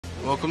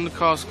Welcome to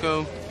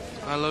Costco.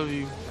 I love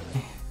you.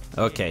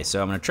 Okay,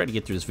 so I'm going to try to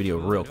get through this video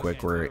real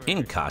quick. We're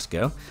in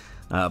Costco,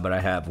 but I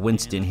have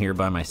Winston here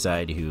by my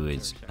side who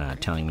is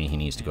telling me he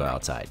needs to go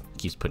outside. He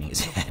keeps putting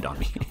his head on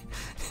me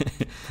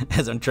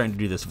as I'm trying to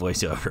do this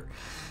voiceover.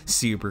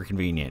 Super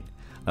convenient.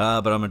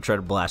 But I'm going to try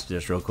to blast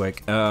this real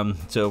quick.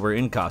 So we're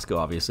in Costco,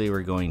 obviously.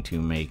 We're going to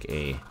make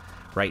a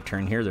right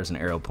turn here. There's an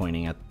arrow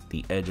pointing at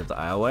the edge of the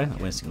aisleway that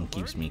Winston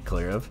keeps me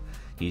clear of.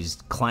 He's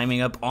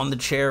climbing up on the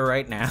chair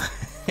right now.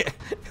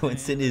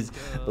 Winston is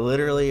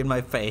literally in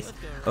my face.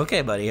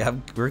 Okay, buddy,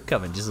 we're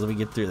coming. Just let me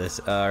get through this.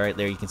 Right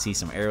there, you can see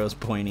some arrows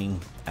pointing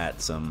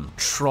at some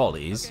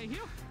trolleys,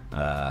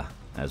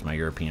 as my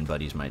European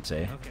buddies might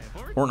say.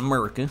 Or in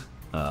America,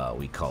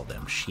 we call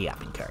them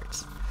shopping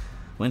carts.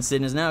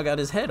 Winston has now got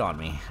his head on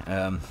me.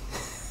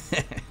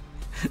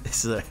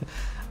 This is a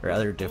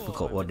rather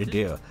difficult one to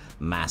do.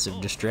 Massive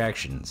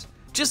distractions.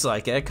 Just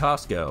like at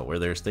Costco, where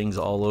there's things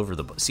all over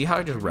the... See how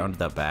I just rounded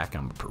that back?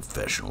 I'm a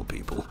professional,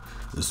 people.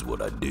 This is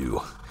what I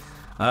do.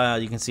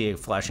 You can see a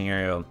flashing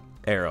arrow.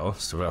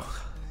 So,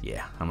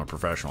 yeah, I'm a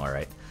professional, all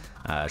right.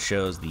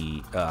 Shows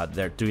the...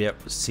 there. Do you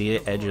see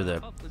it? Edge of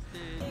the...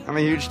 I'm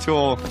a huge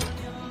tool.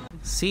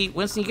 See,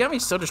 Winston, you got me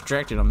so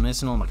distracted. I'm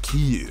missing all my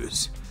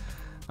cues.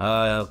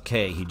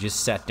 Okay, he just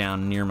sat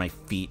down near my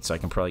feet, so I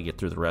can probably get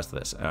through the rest of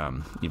this,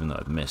 even though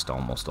I've missed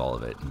almost all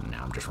of it, and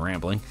now I'm just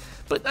rambling.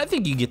 But I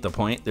think you get the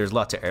point. There's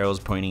lots of arrows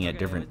pointing at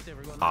different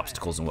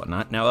obstacles and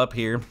whatnot. Now up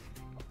here,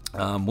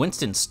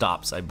 Winston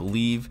stops, I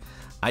believe.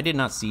 I did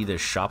not see this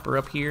shopper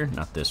up here,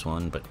 not this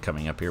one, but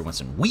coming up here,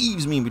 Winston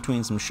weaves me in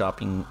between some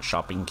shopping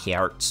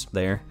carts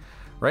there.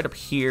 Right up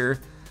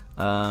here,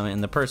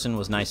 and the person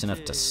was nice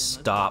enough to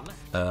stop,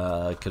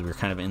 because we were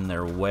kind of in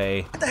their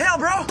way. What the hell,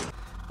 bro?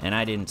 And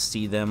I didn't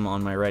see them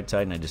on my right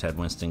side, and I just had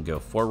Winston go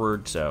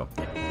forward, so...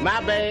 My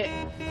bad.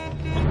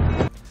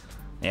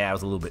 Yeah, I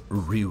was a little bit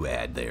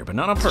rude there, but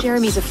not on purpose.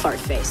 Jeremy's a fart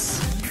face.